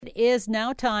is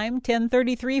now time,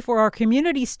 10:33, for our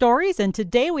community stories. And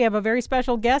today we have a very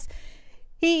special guest.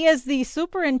 He is the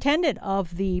superintendent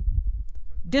of the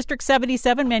District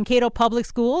 77 Mankato Public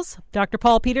Schools, Dr.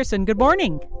 Paul Peterson. Good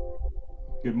morning.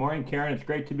 Good morning, Karen. It's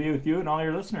great to be with you and all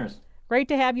your listeners. Great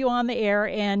to have you on the air.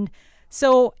 And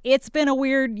so it's been a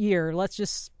weird year. Let's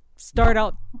just start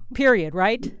out, period,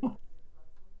 right?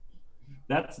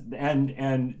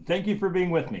 And thank you for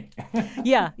being with me.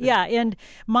 Yeah. And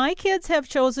my kids have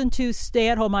chosen to stay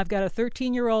at home. I've got a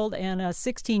 13-year-old and a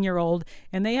 16-year-old,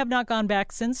 and they have not gone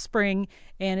back since spring,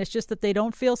 and it's just that they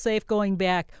don't feel safe going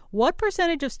back. What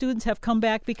percentage of students have come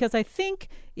back? Because I think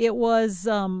it was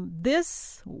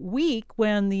this week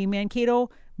when the Mankato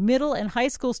middle and high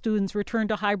school students returned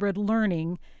to hybrid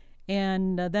learning,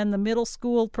 and then the middle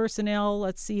school personnel,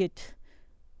 let's see it.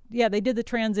 Yeah, they did the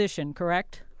transition,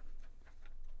 correct?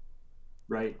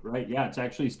 Right. Yeah, it's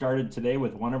actually started today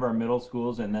with one of our middle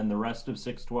schools, and then the rest of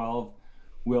 612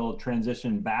 will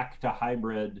transition back to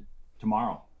hybrid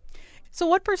tomorrow. So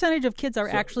what percentage of kids are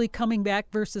actually coming back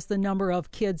versus the number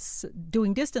of kids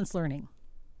doing distance learning?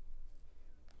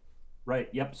 Right.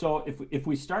 Yep. So if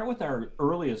we start with our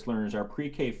earliest learners, our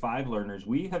pre-K 5 learners,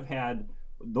 we have had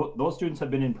those students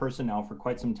have been in person now for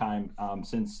quite some time,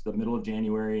 since the middle of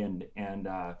January, and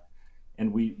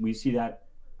we see that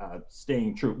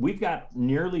staying true. We've got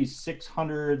nearly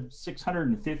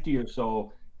 650 or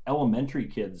so elementary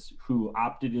kids who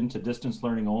opted into distance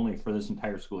learning only for this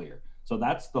entire school year. So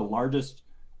that's the largest.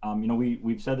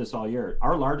 We've said this all year.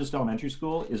 Our largest elementary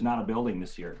school is not a building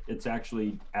this year. It's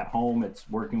actually at home. It's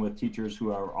working with teachers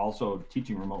who are also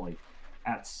teaching remotely.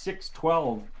 At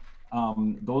 612,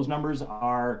 those numbers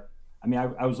are,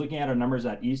 I was looking at our numbers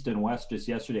at East and West just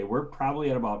yesterday. We're probably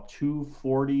at about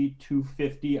 240,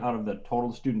 250 out of the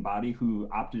total student body who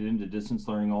opted into distance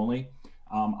learning only,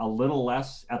 a little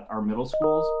less at our middle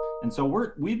schools. And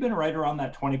so we've been right around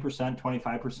that 20%,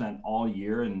 25% all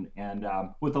year, and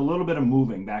with a little bit of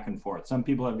moving back and forth. Some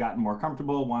people have gotten more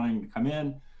comfortable wanting to come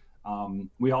in.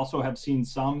 We also have seen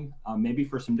some, maybe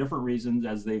for some different reasons,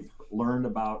 as they've learned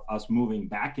about us moving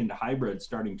back into hybrid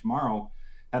starting tomorrow,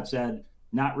 have said,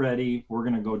 not ready, we're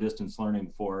going to go distance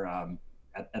learning for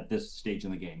at this stage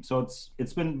in the game. So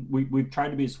it's been, we've tried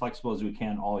to be as flexible as we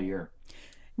can all year.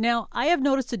 Now, I have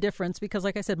noticed a difference because,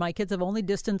 like I said, my kids have only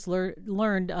distance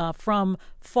learned from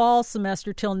fall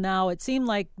semester till now. It seemed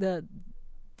like the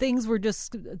things were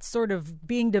just sort of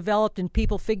being developed and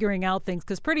people figuring out things,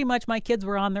 because pretty much my kids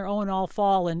were on their own all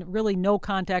fall and really no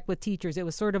contact with teachers. It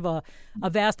was sort of a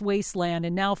vast wasteland,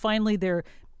 and now finally they're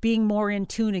being more in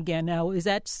tune again. Now, is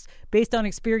that based on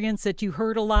experience that you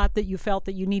heard a lot, that you felt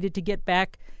that you needed to get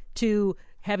back to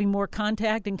having more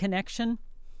contact and connection?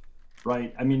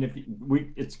 Right.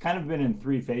 It's kind of been in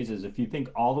three phases. If you think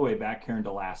all the way back here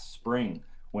into last spring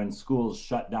when schools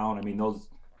shut down,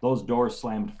 those doors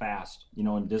slammed fast,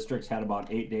 and districts had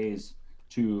about 8 days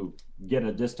to get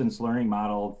a distance learning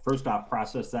model, first off,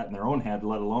 process that in their own head,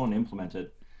 let alone implement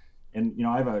it. And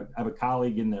I have a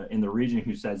colleague in the region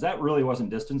who says that really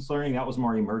wasn't distance learning. That was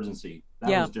more emergency.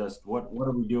 That was just what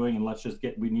are we doing? And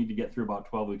we need to get through about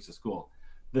 12 weeks of school.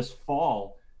 This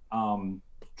fall,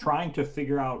 trying to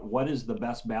figure out what is the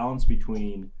best balance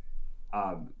between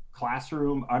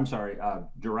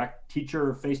direct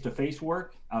teacher face-to-face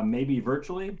work, maybe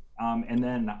virtually, and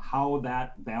then how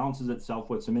that balances itself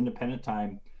with some independent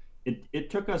time. It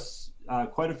took us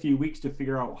quite a few weeks to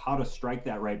figure out how to strike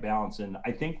that right balance. And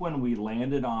I think when we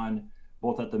landed on,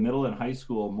 both at the middle and high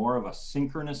school, more of a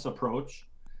synchronous approach,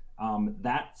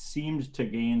 that seemed to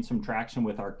gain some traction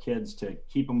with our kids to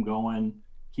keep them going,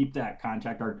 keep that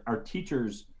contact. Our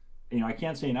teachers, I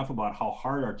can't say enough about how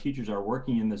hard our teachers are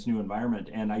working in this new environment.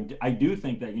 And I do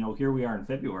think that, here we are in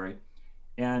February,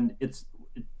 and it's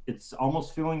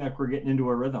almost feeling like we're getting into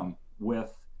a rhythm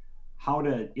with how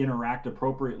to interact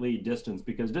appropriately distance,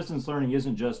 because distance learning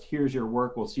isn't just here's your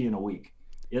work, we'll see you in a week.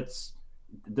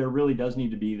 There really does need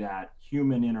to be that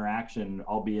human interaction,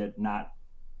 albeit not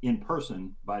in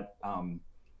person, but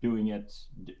doing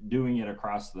it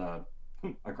across the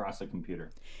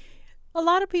computer. A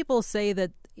lot of people say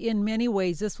that in many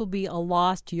ways this will be a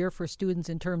lost year for students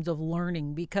in terms of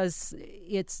learning, because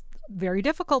it's very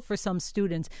difficult for some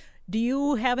students. Do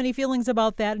you have any feelings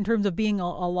about that in terms of being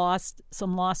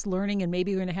some lost learning, and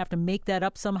maybe we're going to have to make that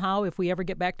up somehow if we ever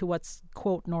get back to what's,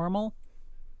 quote, normal?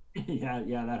 Yeah,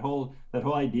 that whole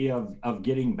idea of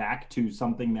getting back to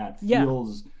something that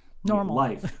feels normal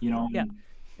life, Yeah.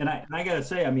 And I got to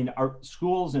say, our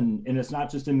schools, and it's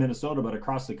not just in Minnesota, but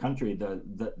across the country,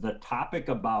 the topic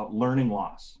about learning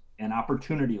loss and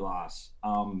opportunity loss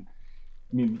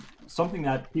I mean, something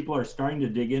that people are starting to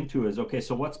dig into is, okay,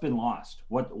 so what's been lost?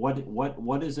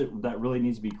 What is it that really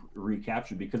needs to be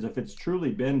recaptured? Because if it's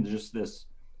truly been just this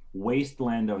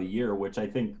wasteland of a year, which I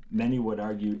think many would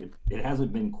argue it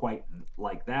hasn't been quite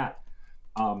like that.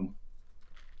 Um,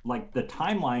 like the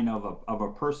timeline of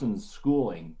a person's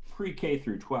schooling, pre-K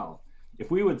through 12, if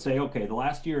we would say, okay, the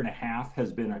last year and a half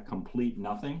has been a complete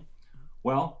nothing,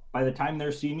 well, by the time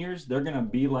they're seniors, they're going to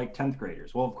be like 10th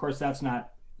graders. Well, of course, that's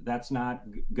not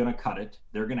going to cut it.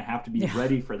 They're going to have to be Yeah.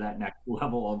 ready for that next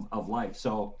level of life.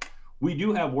 So we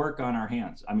do have work on our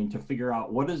hands. I mean, to figure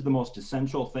out what is the most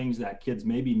essential things that kids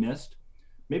maybe missed.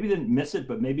 Maybe didn't miss it,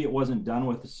 but maybe it wasn't done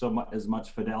with as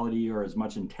much fidelity or as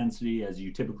much intensity as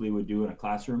you typically would do in a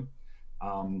classroom.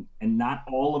 And not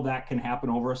all of that can happen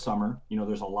over a summer. You know,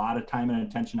 there's a lot of time and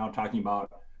attention now talking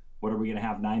about what are we going to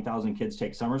have 9,000 kids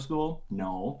take summer school?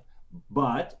 No,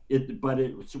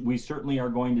 we certainly are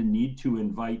going to need to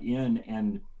invite in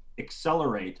and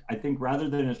accelerate. I think rather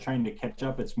than us trying to catch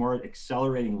up, it's more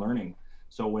accelerating learning.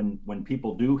 So when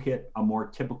people do hit a more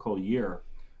typical year,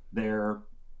 they're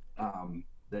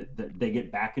that they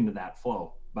get back into that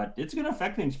flow. But it's going to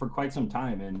affect things for quite some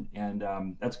time, and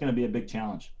that's going to be a big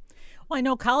challenge. Well, I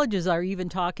know colleges are even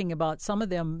talking about some of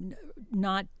them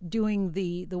not doing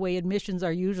the way admissions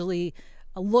are usually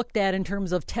looked at in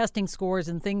terms of testing scores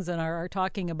and things, and are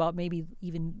talking about maybe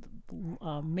even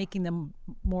making them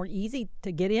more easy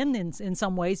to get in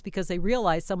some ways, because they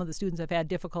realize some of the students have had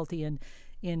difficulty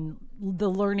in the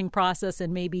learning process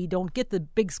and maybe don't get the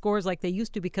big scores like they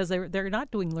used to because they're not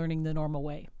doing learning the normal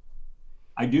way.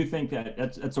 I do think that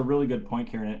that's a really good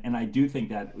point, Karen. And I do think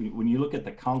that when you look at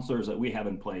the counselors that we have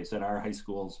in place at our high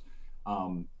schools,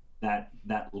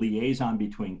 that liaison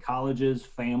between colleges,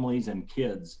 families, and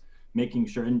kids, making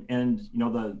sure, and you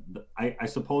know, I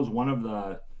suppose one of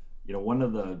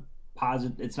the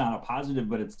positive, it's not a positive,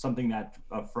 but it's something that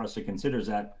for us to consider, is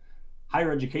that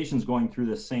higher education is going through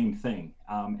the same thing.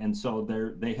 And so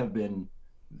they have been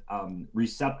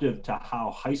receptive to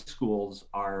how high schools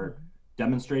are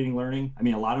demonstrating learning. I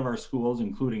mean, a lot of our schools,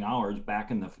 including ours,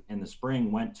 back in the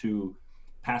spring, went to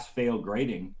pass-fail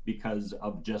grading because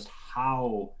of just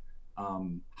how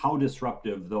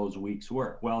disruptive those weeks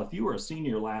were. Well, if you were a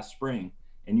senior last spring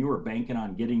and you were banking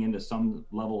on getting into some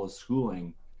level of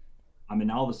schooling, I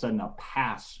mean, all of a sudden a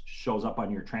pass shows up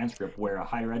on your transcript, where a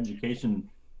higher education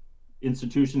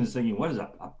institution is thinking, what is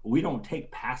that? We don't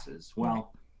take passes.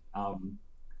 Well,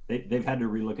 they've had to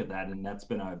relook at that, and it's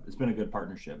been a good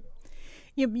partnership.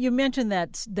 You mentioned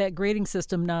that grading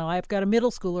system. Now I've got a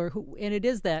middle schooler and it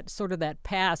is that sort of that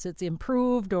pass. It's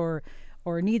improved or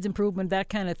needs improvement, that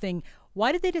kind of thing.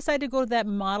 Why did they decide to go to that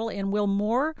model, and will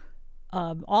more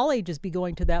all ages be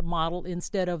going to that model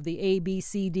instead of the A, B,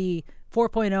 C, D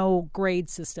 4.0 grade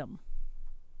system?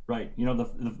 Right. You know,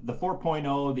 the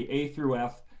 4.0, the A through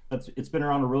F, it's been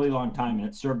around a really long time, and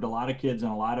it served a lot of kids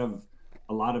and a lot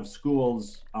of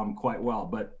schools quite well.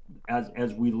 But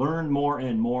as we learn more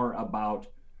and more about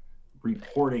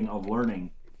reporting of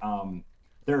learning,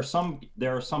 there are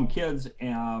some kids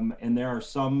and there are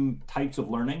some types of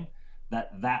learning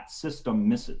that system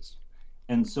misses.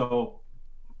 And so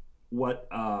what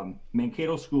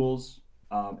Mankato schools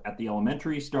at the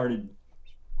elementary started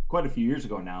quite a few years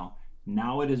ago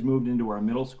now it has moved into our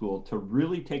middle school to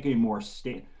really take a more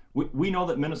we know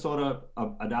that Minnesota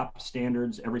adopts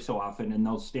standards every so often, and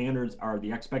those standards are the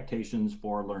expectations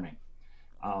for learning.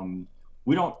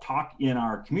 We don't talk in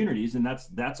our communities, and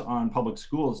that's on public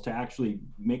schools to actually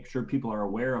make sure people are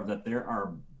aware of that. There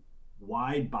are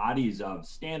wide bodies of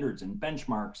standards and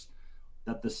benchmarks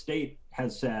that the state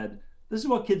has said, this is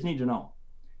what kids need to know.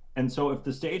 And so if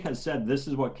the state has said this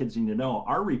is what kids need to know,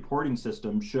 our reporting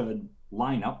system should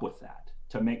line up with that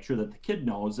to make sure that the kid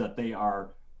knows that they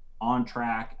are on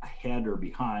track, ahead, or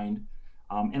behind,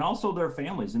 and also their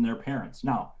families and their parents.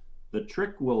 Now, the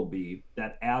trick will be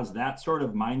that as that sort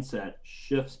of mindset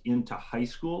shifts into high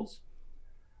schools,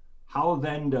 how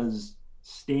then does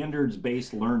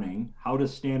standards-based learning, how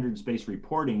does standards-based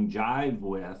reporting jive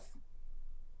with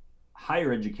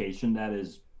higher education that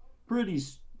is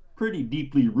pretty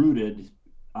deeply rooted,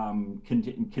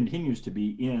 continues to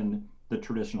be in the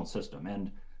traditional system?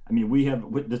 And I mean,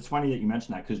 it's funny that you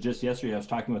mentioned that, because just yesterday I was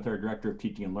talking with our director of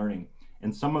teaching and learning,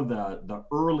 and some of the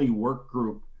early work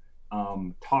group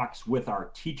talks with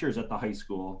our teachers at the high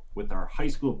school, with our high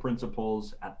school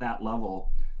principals at that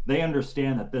level. They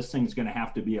understand that this thing's going to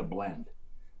have to be a blend,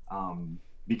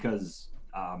 because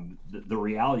the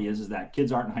reality is that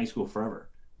kids aren't in high school forever.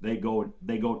 They go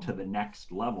to the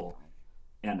next level,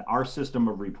 and our system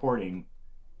of reporting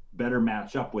better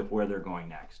match up with where they're going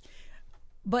next.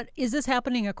 But is this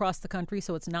happening across the country?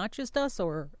 So it's not just us,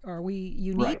 or are we Right.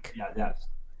 unique? Yeah. That's.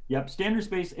 Yep.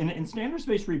 Standards-based and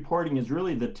standards-based reporting is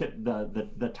really the tip,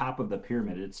 the top of the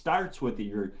pyramid. It starts with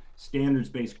your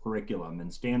standards-based curriculum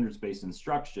and standards-based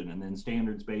instruction, and then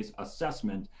standards-based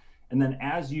assessment, and then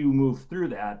as you move through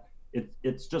that,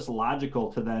 it's just logical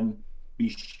to then be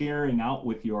sharing out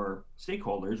with your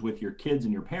stakeholders, with your kids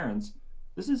and your parents.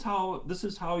 This is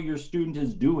how your student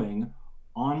is doing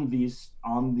on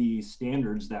the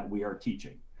standards that we are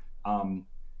teaching. Um,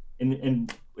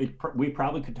 and we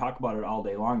probably could talk about it all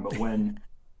day long, but when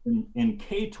in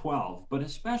K-12, but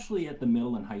especially at the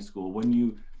middle and high school, when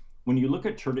you look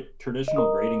at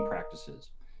traditional grading practices,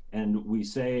 and we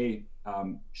say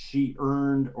she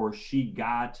earned or she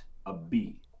got a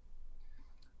B,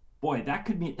 boy,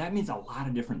 that means a lot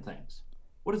of different things.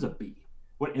 What is a B?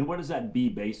 What is that B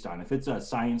based on? If it's a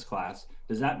science class,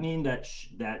 does that mean that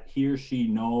he or she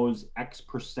knows X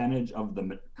percentage of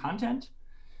the content?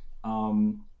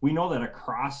 We know that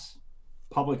across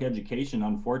public education,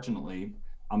 unfortunately,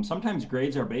 sometimes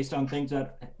grades are based on things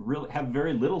that really have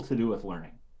very little to do with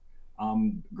learning.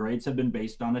 Grades have been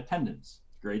based on attendance.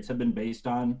 Grades have been based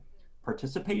on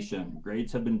participation.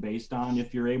 Grades have been based on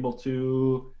if you're able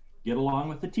to get along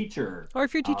with the teacher. Or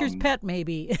if your teacher's pet,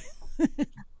 maybe.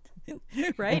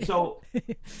 Right? And so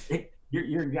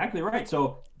you're exactly right.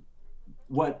 So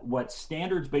what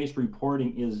standards-based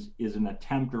reporting is an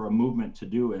attempt or a movement to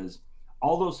do is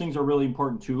all those things are really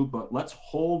important too, but let's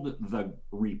hold the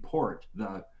report,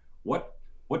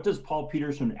 what does Paul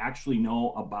Peterson actually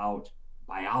know about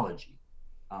biology?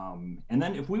 And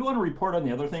then if we want to report on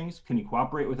the other things, can he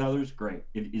cooperate with others? Great.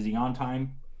 Is he on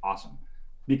time? Awesome.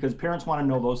 Because parents want to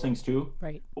know those things too.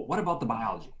 Right. But what about the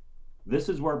biology? This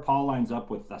is where Paul lines up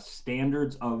with the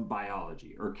standards of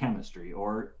biology or chemistry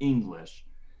or English.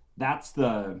 That's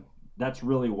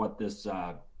really what this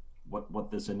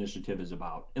what this initiative is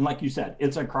about. And like you said,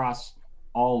 it's across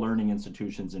all learning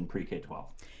institutions in pre-K-12.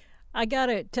 I got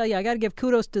to tell you, I got to give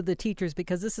kudos to the teachers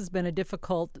because this has been a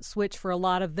difficult switch for a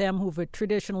lot of them who've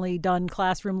traditionally done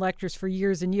classroom lectures for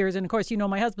years and years. And of course,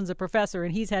 my husband's a professor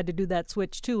and he's had to do that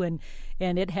switch too. And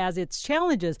it has its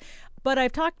challenges. But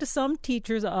I've talked to some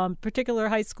teachers, particular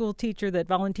high school teacher that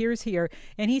volunteers here,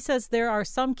 and he says there are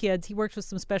some kids, he works with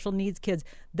some special needs kids,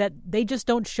 that they just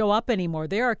don't show up anymore.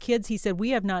 There are kids, he said,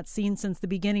 we have not seen since the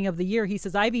beginning of the year. He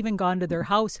says, I've even gone to their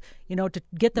house, to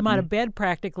get them out of bed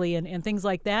practically and things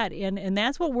like that. And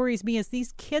that's what worries me is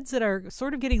these kids that are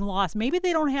sort of getting lost. Maybe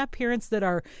they don't have parents that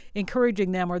are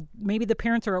encouraging them, or maybe the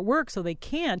parents are at work so they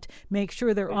can't make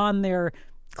sure they're on their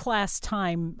class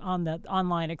time on the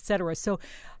online, et cetera. So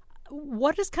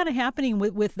what is kind of happening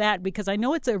with that? Because I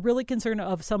know it's a really concern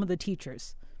of some of the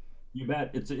teachers. You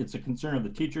bet. It's a concern of the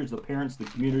teachers, the parents, the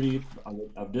community,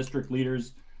 of district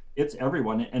leaders. It's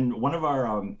everyone. And one of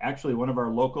our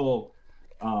local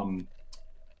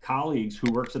colleagues who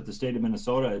works at the state of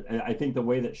Minnesota, I think the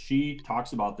way that she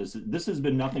talks about this has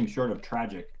been nothing short of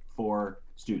tragic for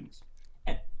students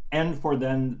and for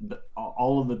then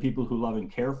all of the people who love and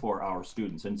care for our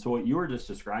students. And so what you were just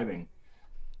describing,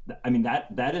 I mean,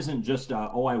 that isn't just,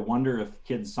 I wonder if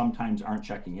kids sometimes aren't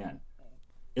checking in.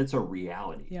 It's a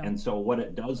reality. Yeah. And so what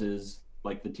it does is,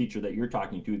 like the teacher that you're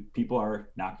talking to, people are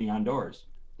knocking on doors.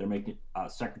 They're making,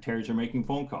 secretaries are making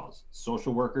phone calls.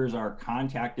 Social workers are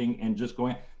contacting and just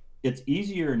going. It's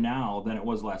easier now than it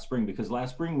was last spring, because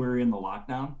last spring we were in the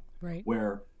lockdown, right?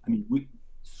 Where,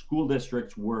 school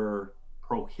districts were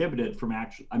prohibited from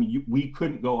we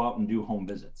couldn't go out and do home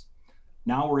visits.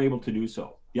 Now we're able to do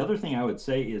so. The other thing I would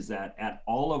say is that at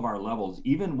all of our levels,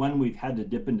 even when we've had to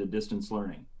dip into distance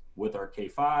learning with our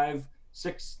K-5,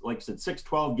 6, like I said,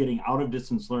 6-12, getting out of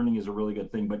distance learning is a really good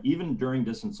thing. But even during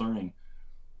distance learning,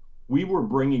 we were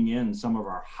bringing in some of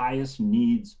our highest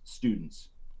needs students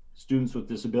with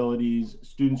disabilities,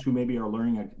 students who maybe are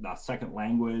learning a second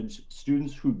language,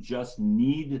 students who just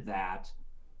need that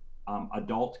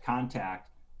adult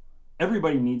contact.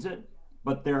 Everybody needs it.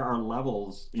 But there are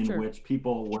levels in which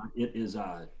people, where it is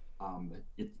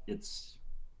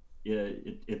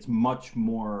it's much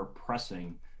more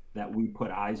pressing that we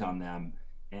put eyes on them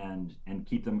and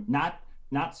keep them not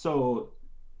so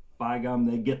by gum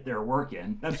they get their work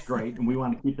in. That's great, and we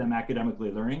want to keep them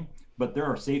academically learning. But there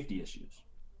are safety issues.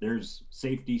 There's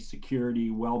safety,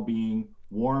 security, well-being,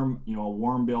 a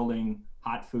warm building,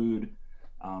 hot food,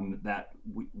 that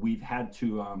we've had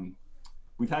to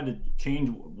change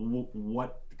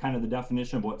what kind of the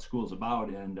definition of what school is about,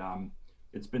 and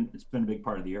it's been a big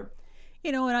part of the year.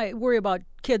 And I worry about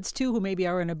kids too who maybe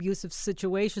are in abusive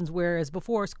situations, whereas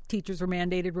before teachers were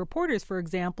mandated reporters, for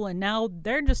example, and now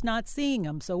they're just not seeing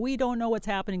them, so we don't know what's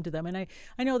happening to them. And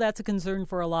I know that's a concern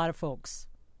for a lot of folks.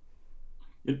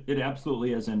 It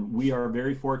absolutely is. And we are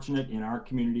very fortunate in our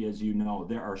community. As you know,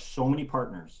 there are so many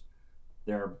partners.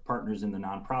 There are partners in the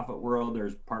nonprofit world.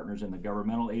 There's partners in the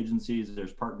governmental agencies.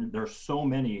 There's so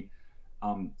many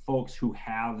folks who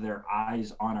have their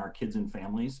eyes on our kids and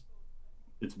families.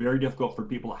 It's very difficult for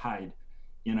people to hide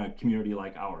in a community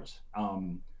like ours.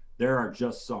 There are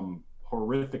just some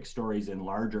horrific stories in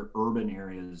larger urban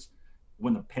areas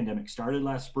when the pandemic started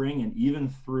last spring and even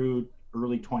through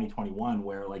early 2021,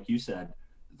 where, like you said,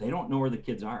 they don't know where the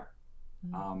kids are.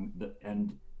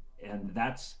 And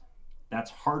that's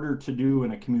harder to do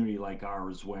in a community like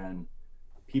ours when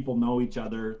people know each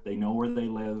other, they know where they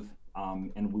live,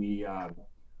 and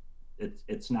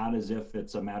it's not as if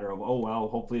it's a matter of, oh well,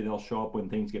 hopefully they'll show up when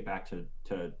things get back to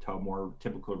a more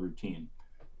typical routine.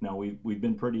 No, we've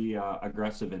been pretty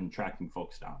aggressive in tracking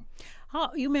folks down.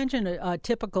 You mentioned a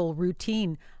typical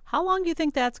routine. How long do you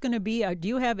think that's going to be? Do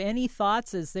you have any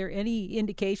thoughts? Is there any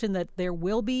indication that there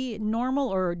will be normal,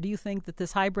 or do you think that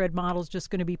this hybrid model is just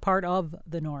going to be part of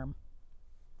the norm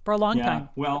for a long time?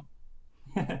 Well,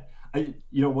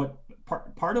 what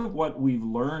part of what we've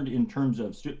learned in terms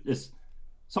of is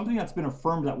something that's been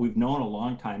affirmed that we've known a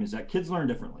long time is that kids learn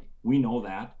differently. We know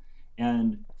that.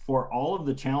 And for all of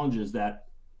the challenges that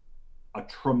a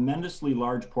tremendously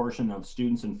large portion of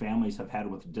students and families have had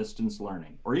with distance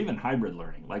learning or even hybrid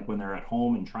learning, like when they're at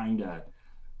home and trying to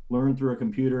learn through a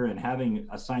computer and having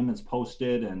assignments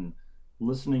posted and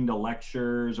listening to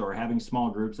lectures or having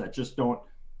small groups that just don't,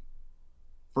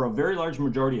 for a very large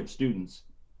majority of students,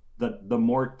 the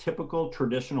more typical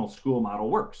traditional school model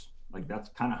works. Like that's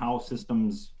kind of how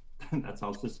systems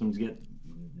get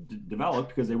developed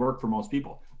because they work for most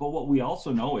people. But what we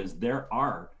also know is there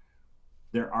are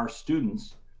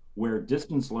students where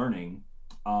distance learning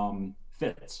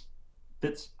fits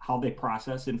how they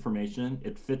process information.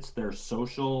 It fits their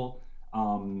social,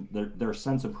 their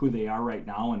sense of who they are right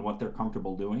now and what they're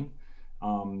comfortable doing.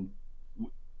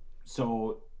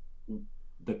 So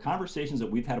the conversations that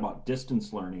we've had about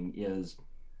distance learning is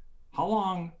how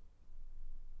long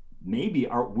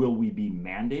will we be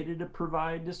mandated to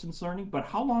provide distance learning, but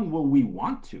how long will we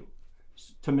want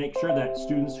to make sure that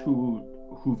students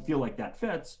who feel like that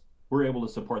fits, we're able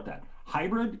to support that.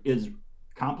 Hybrid is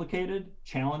complicated,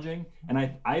 challenging, and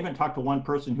I haven't talked to one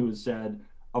person who has said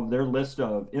of their list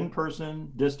of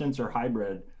in-person, distance, or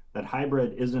hybrid, that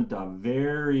hybrid isn't a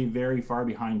very, very far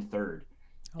behind third.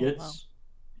 It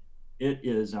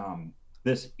is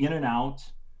this in and out,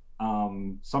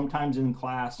 sometimes in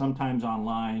class, sometimes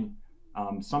online,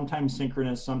 sometimes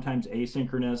synchronous, sometimes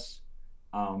asynchronous,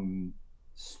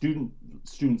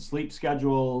 student sleep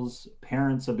schedules,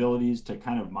 parents' abilities to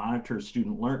kind of monitor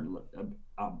student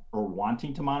or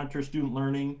wanting to monitor student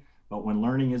learning, but when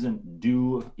learning isn't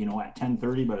due, at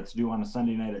 10:30, but it's due on a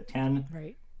Sunday night at 10.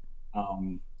 Right.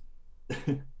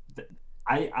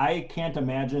 I can't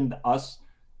imagine us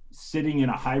sitting in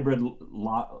a hybrid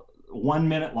 1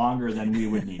 minute longer than we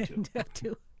would need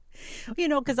to.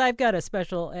 Because I've got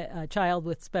a child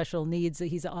with special needs.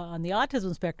 He's on the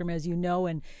autism spectrum, as you know,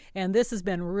 and this has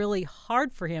been really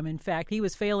hard for him. In fact, he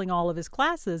was failing all of his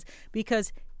classes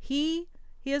because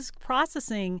his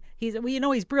processing, he's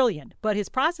brilliant, but his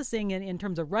processing in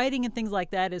terms of writing and things like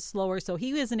that is slower. So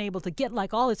he isn't able to get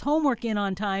like all his homework in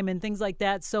on time and things like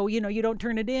that. So, you don't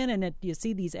turn it in and you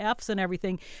see these F's and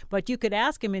everything, but you could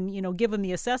ask him and, give him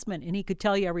the assessment and he could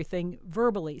tell you everything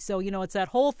verbally. So, it's that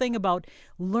whole thing about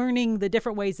learning the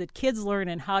different ways that kids learn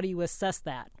and how do you assess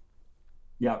that?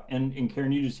 Yeah. And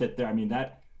Karen, you just hit there. I mean,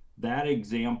 that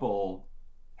example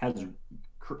has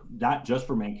not just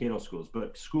for Mankato schools,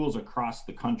 but schools across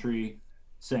the country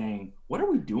saying, what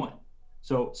are we doing?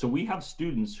 So we have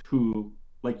students who,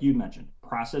 like you mentioned,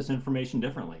 process information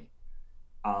differently,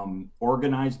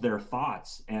 organize their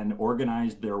thoughts and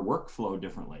organize their workflow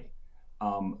differently.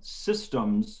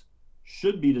 Systems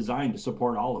should be designed to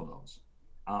support all of those.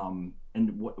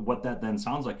 And what that then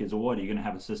sounds like is, what, are you going to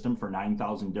have a system for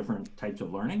 9,000 different types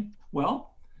of learning?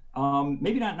 Well,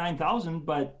 maybe not 9,000,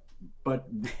 but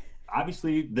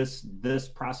obviously this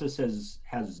process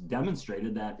has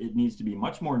demonstrated that it needs to be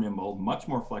much more nimble, much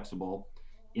more flexible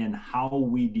in how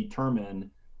we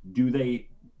determine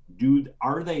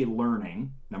are they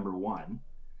learning, number one,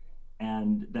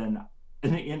 and then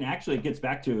and actually it gets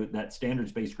back to that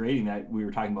standards-based grading that we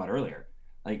were talking about earlier.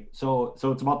 Like so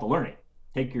it's about the learning.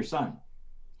 Take your son,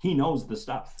 he knows the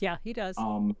stuff. Yeah, he does.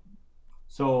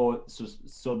 So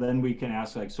then we can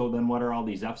ask, like, so then what are all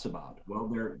these F's about?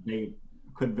 Well, they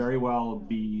could very well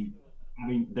be,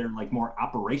 they're like more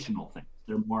operational things.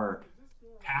 They're more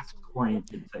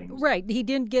task-oriented things. Right. He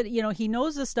didn't get, he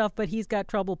knows the stuff, but he's got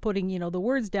trouble putting, the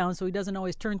words down, so he doesn't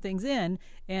always turn things in.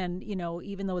 And,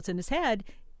 even though it's in his head,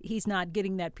 he's not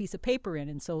getting that piece of paper in.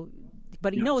 And so,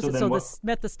 but he knows it, so this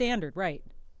met the standard, right?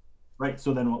 Right.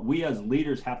 So then what we as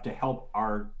leaders have to help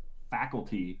our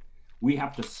faculty, we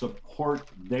have to support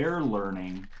their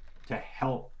learning to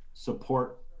help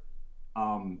support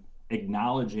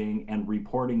acknowledging and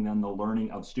reporting then the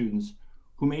learning of students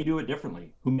who may do it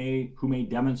differently, who may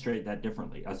demonstrate that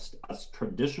differently. A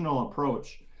traditional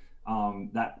approach,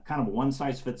 that kind of one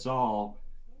size fits all,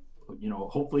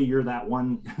 hopefully you're that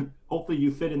one, hopefully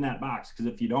you fit in that box, because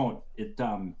if you don't,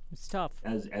 it's tough.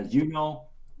 As you know,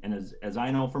 and as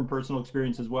I know from personal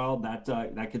experience as well, that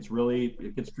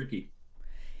gets tricky.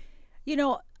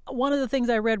 One of the things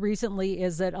I read recently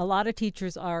is that a lot of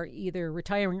teachers are either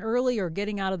retiring early or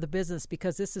getting out of the business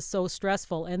because this is so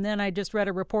stressful. And then I just read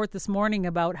a report this morning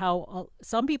about how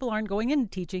some people aren't going into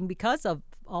teaching because of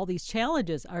all these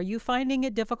challenges. Are you finding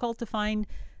it difficult to find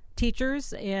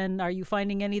teachers, and are you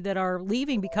finding any that are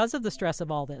leaving because of the stress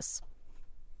of all this?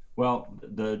 Well,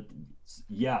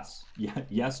 yes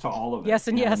to all of it. Yes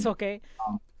and yes, okay.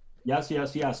 Yes,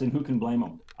 and who can blame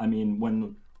them? I mean,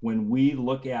 when we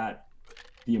look at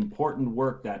the important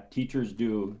work that teachers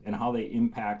do and how they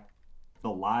impact the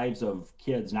lives of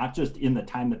kids, not just in the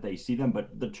time that they see them,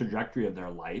 but the trajectory of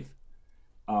their life.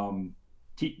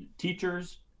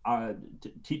 Teachers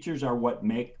are what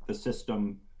make the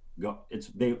system go.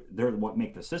 They're what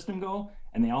make the system go,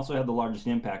 and they also have the largest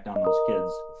impact on those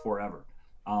kids forever.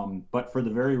 But for the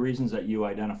very reasons that you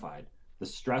identified, the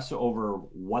stress over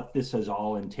what this has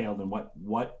all entailed and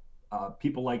what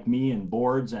people like me and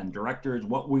boards and directors,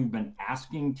 what we've been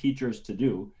asking teachers to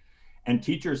do. And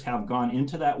teachers have gone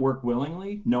into that work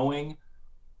willingly, knowing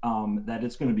that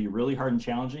it's going to be really hard and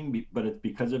challenging, but it's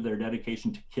because of their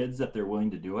dedication to kids that they're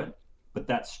willing to do it. But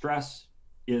that stress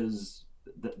there's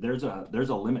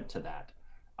a limit to that.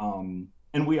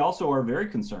 And we also are very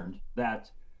concerned that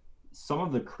some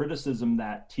of the criticism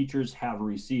that teachers have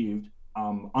received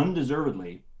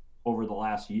undeservedly over the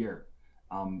last year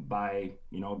by,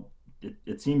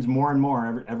 it seems more and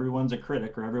more everyone's a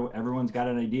critic, or everyone's got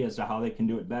an idea as to how they can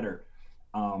do it better.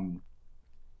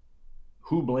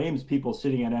 Who blames people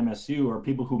sitting at MSU or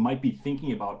people who might be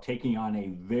thinking about taking on a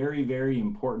very, very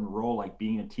important role like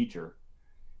being a teacher,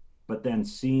 but then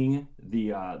seeing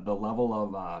the level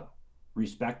of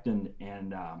respect and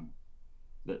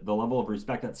the level of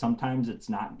respect that sometimes it's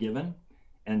not given,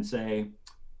 and say,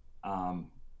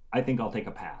 I think I'll take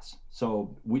a pass.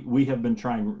 So we have been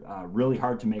trying really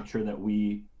hard to make sure that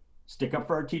we stick up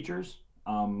for our teachers.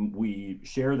 We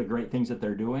share the great things that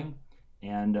they're doing,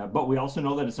 but we also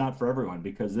know that it's not for everyone,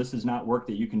 because this is not work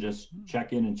that you can just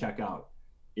check in and check out.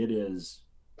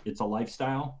 It's a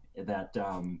lifestyle that,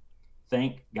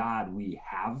 thank God we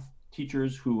have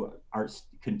teachers who are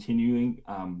continuing,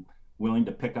 willing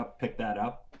to pick that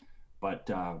up, but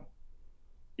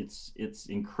it's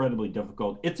incredibly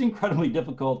difficult. It's incredibly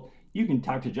difficult. You can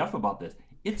talk to Jeff about this.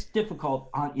 It's difficult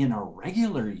in a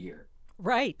regular year.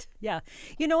 Right. Yeah.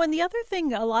 And the other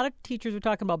thing, a lot of teachers are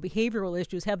talking about behavioral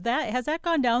issues. Has that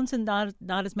gone down since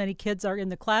not as many kids are in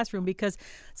the classroom? Because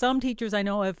some teachers I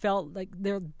know have felt like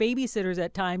they're babysitters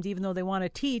at times, even though they want to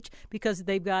teach, because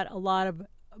they've got a lot of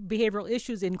behavioral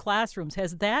issues in classrooms.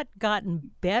 Has that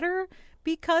gotten better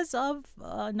because of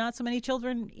not so many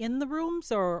children in the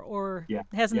rooms, or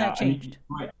hasn't that changed?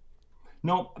 I mean, right.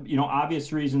 No,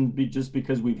 obvious reason, just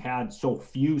because we've had so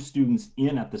few students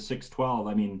in at the 612.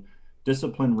 I mean,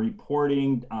 discipline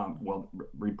reporting,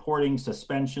 reporting,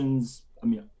 suspensions. I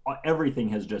mean, everything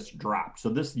has just dropped. So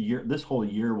this whole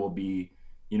year will be,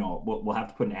 we'll have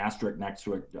to put an asterisk next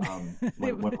to it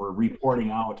when we're reporting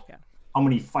out how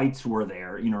many fights were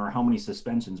there, or how many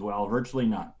suspensions. Well, virtually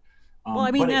none. Well,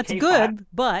 I mean, that's good,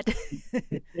 but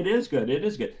it is good. It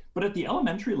is good. But at the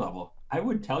elementary level, I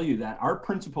would tell you that our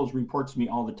principals report to me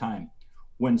all the time.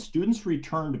 When students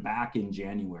returned back in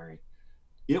January,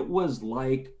 it was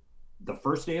like the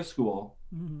first day of school,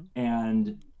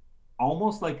 and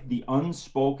almost like the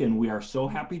unspoken, we are so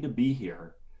happy to be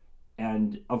here.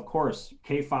 And of course,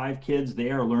 K-5 kids,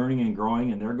 they are learning and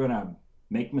growing, and they're going to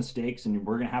make mistakes, and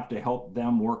we're going to have to help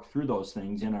them work through those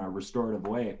things in a restorative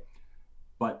way.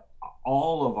 But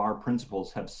all of our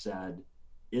principals have said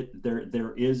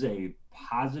there is a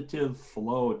positive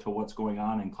flow to what's going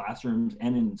on in classrooms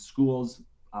and in schools,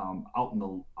 out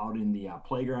in the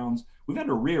playgrounds. We've had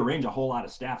to rearrange a whole lot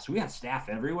of staff, so we have staff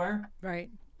everywhere, right,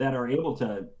 that are able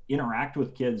to interact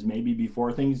with kids maybe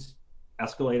before things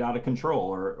escalate out of control,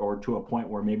 or to a point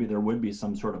where maybe there would be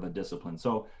some sort of a discipline.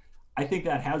 So I think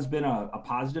that has been a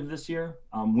positive this year.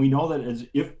 We know that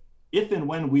if and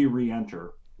when we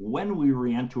re-enter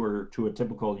to a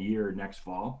typical year next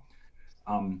fall,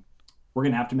 we're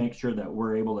going to have to make sure that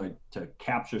we're able to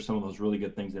capture some of those really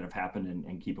good things that have happened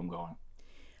and keep them going.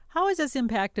 How has this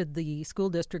impacted the school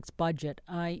district's budget?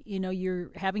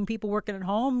 You're having people working at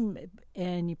home,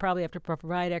 and you probably have to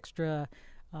provide extra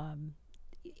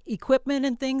equipment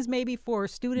and things, maybe for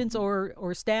students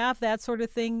or staff, that sort of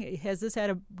thing. Has this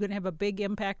going to have a big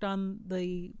impact on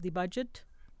the budget?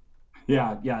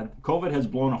 Yeah. COVID has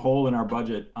blown a hole in our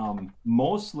budget,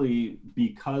 mostly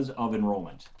because of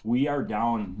enrollment. We are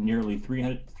down nearly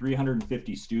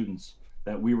 350 students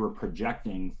that we were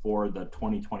projecting for the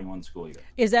 2021 school year.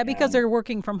 Is that because they're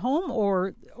working from home,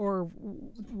 or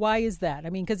why is that?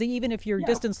 I mean, because even if you're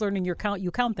distance learning, you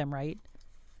count them, right?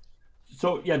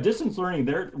 So yeah, distance learning,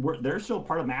 they're still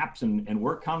part of MAPS, and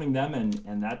we're counting them,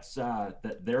 and that's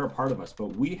that they're a part of us.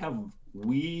 But we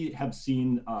have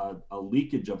seen a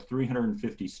leakage of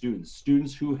 350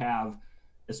 students who have,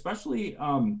 especially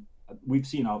we've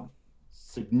seen a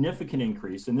significant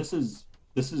increase, and this is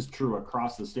true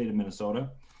across the state of Minnesota,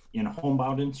 in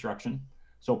homebound instruction.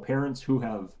 So parents who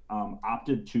have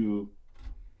opted to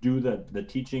do the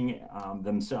teaching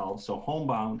themselves. So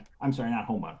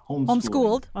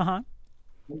homeschooled.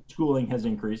 Homeschooling has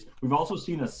increased. We've also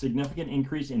seen a significant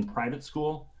increase in private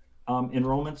school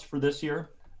enrollments for this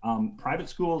year. Private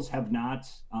schools have not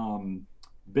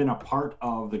been a part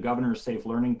of the governor's safe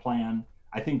learning plan.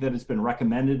 I think that it's been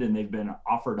recommended, and they've been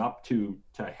offered up to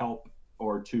help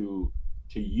or to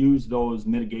use those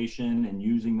mitigation and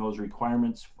using those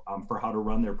requirements for how to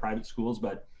run their private schools.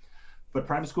 But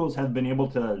private schools have been able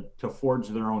to forge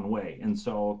their own way. And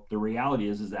so the reality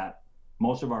is that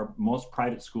most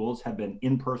private schools have been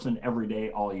in person every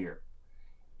day all year.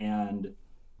 And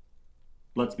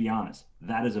let's be honest,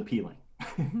 that is appealing.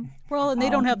 Well, and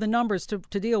they don't have the numbers to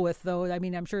deal with, though. I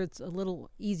mean, I'm sure it's a little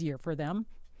easier for them.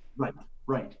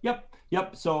 Right. Yep.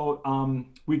 So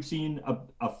we've seen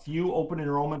a few open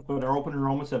enrollments, but our open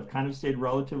enrollments have kind of stayed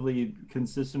relatively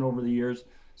consistent over the years.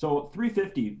 So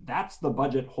 350, that's the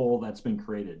budget hole that's been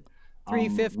created.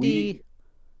 350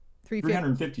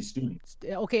 students.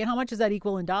 Okay, and how much does that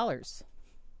equal in dollars?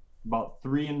 About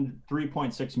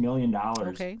 $3.6 million.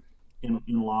 Okay. In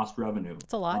lost revenue.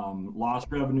 It's a lot. Lost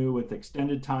revenue with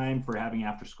extended time for having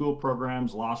after school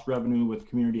programs, lost revenue with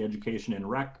community education and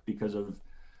rec, because of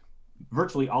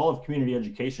virtually all of community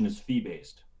education is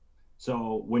fee-based.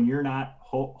 So when you're not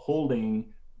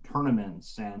holding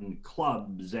tournaments and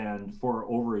clubs and for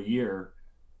over a year,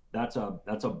 that's a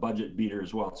budget beater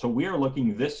as well. So we are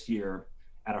looking this year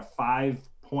at a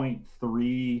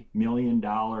 $5.3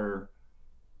 million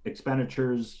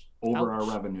expenditures over our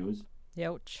revenues.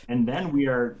 Ouch. And then we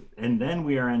are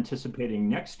anticipating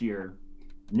next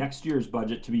year's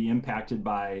budget to be impacted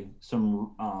by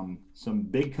some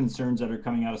big concerns that are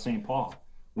coming out of St. Paul.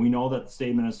 We know that the state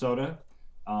of Minnesota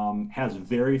has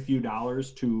very few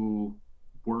dollars to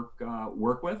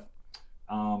work with,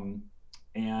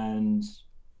 and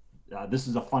this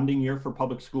is a funding year for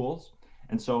public schools.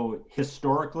 And so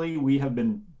historically, we've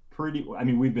been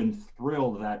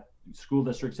thrilled that school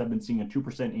districts have been seeing a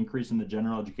 2% increase in the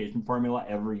general education formula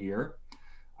every year.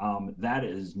 That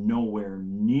is nowhere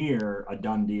near a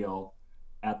done deal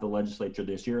at the legislature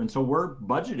this year. And so we're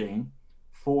budgeting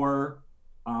for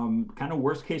kind of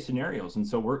worst case scenarios. And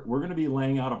so we're going to be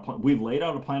laying out a plan. We've laid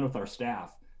out a plan with our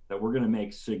staff that we're going to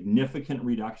make significant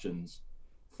reductions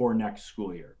for next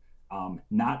school year.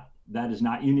 That is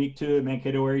not unique to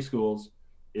Mankato area schools.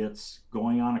 It's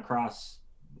going on across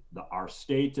our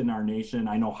state and our nation.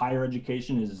 I know higher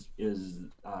education is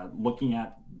looking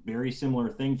at very similar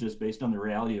things just based on the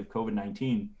reality of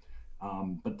COVID-19.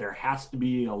 But there has to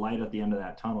be a light at the end of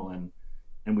that tunnel.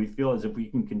 And we feel as if we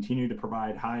can continue to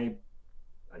provide high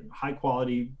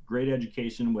quality, great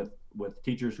education with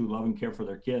teachers who love and care for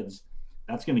their kids,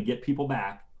 that's going to get people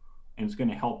back. And it's going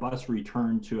to help us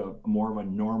return to a more of a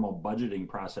normal budgeting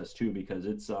process too, because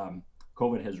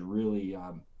COVID has really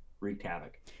wreaked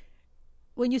havoc.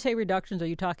 When you say reductions, are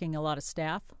you talking a lot of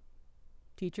staff,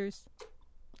 teachers,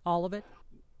 all of it?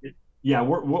 Yeah,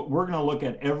 we're going to look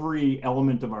at every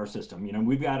element of our system.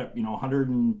 We've got a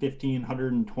 $115,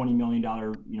 $120 million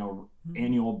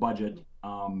annual budget,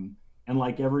 and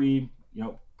like every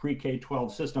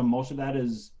pre-K-12 system, most of that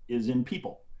is in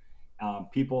people.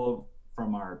 People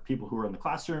who are in the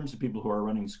classrooms, people who are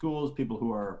running schools, people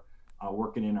who are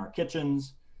working in our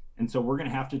kitchens. And so we're going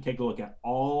to have to take a look at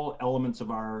all elements of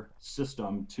our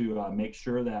system to make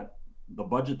sure that the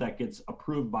budget that gets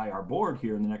approved by our board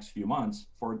here in the next few months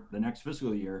for the next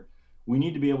fiscal year, we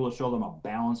need to be able to show them a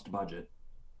balanced budget.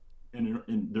 And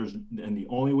the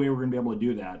only way we're going to be able to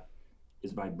do that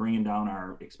is by bringing down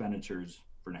our expenditures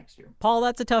for next year. Paul,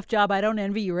 that's a tough job. I don't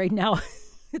envy you right now.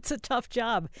 It's a tough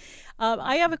job.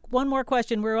 I have one more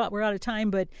question. We're out of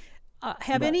time, but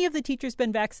have any of the teachers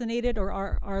been vaccinated,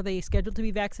 or are they scheduled to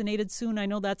be vaccinated soon? I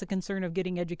know that's a concern of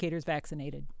getting educators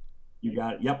vaccinated. You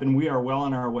got it. Yep, and we are well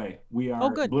on our way. We are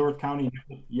good. Blue Earth County.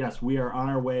 Yes, we are on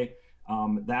our way.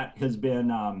 That has been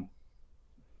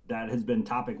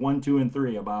topic 1, 2, and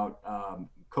 3 about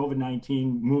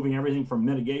COVID-19, moving everything from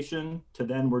mitigation to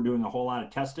then we're doing a whole lot of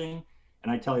testing.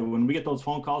 And I tell you, when we get those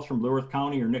phone calls from Blue Earth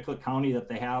County or Nicollet County that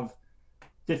they have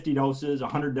 50 doses,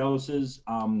 100 doses,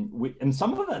 and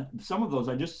some of those,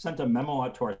 I just sent a memo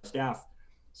out to our staff.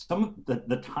 Some of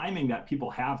the timing that people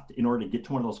have in order to get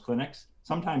to one of those clinics,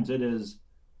 sometimes it is,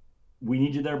 we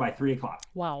need you there by 3:00.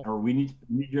 Wow. Or we need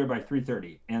you there by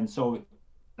 3:30. And so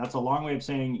that's a long way of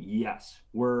saying, yes,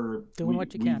 we're doing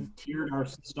what you can. We've tiered our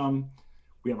system.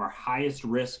 We have our highest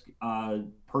risk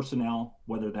personnel,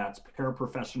 whether that's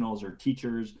paraprofessionals or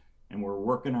teachers, and we're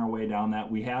working our way down that.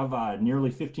 We have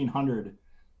nearly 1,500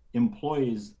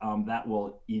 employees that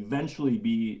will eventually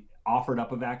be offered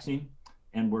up a vaccine.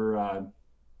 And we're,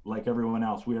 like everyone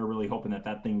else, we are really hoping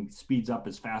that thing speeds up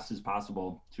as fast as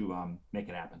possible to make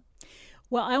it happen.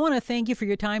 Well, I want to thank you for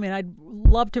your time, and I'd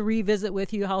love to revisit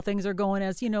with you how things are going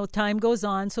as, time goes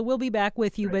on. So we'll be back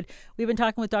with you. Right. But we've been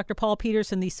talking with Dr. Paul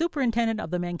Peterson, the superintendent of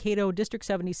the Mankato District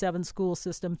 77 school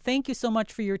system. Thank you so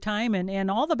much for your time, and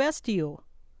all the best to you.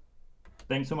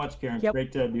 Thanks so much, Karen. Yep.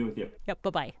 Great to be with you. Yep.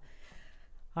 Bye-bye.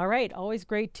 All right. Always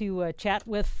great to chat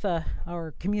with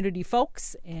our community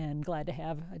folks, and glad to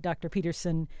have Dr.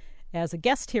 Peterson as a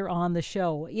guest here on the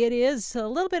show. It is a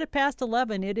little bit past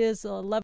 11. It is 11.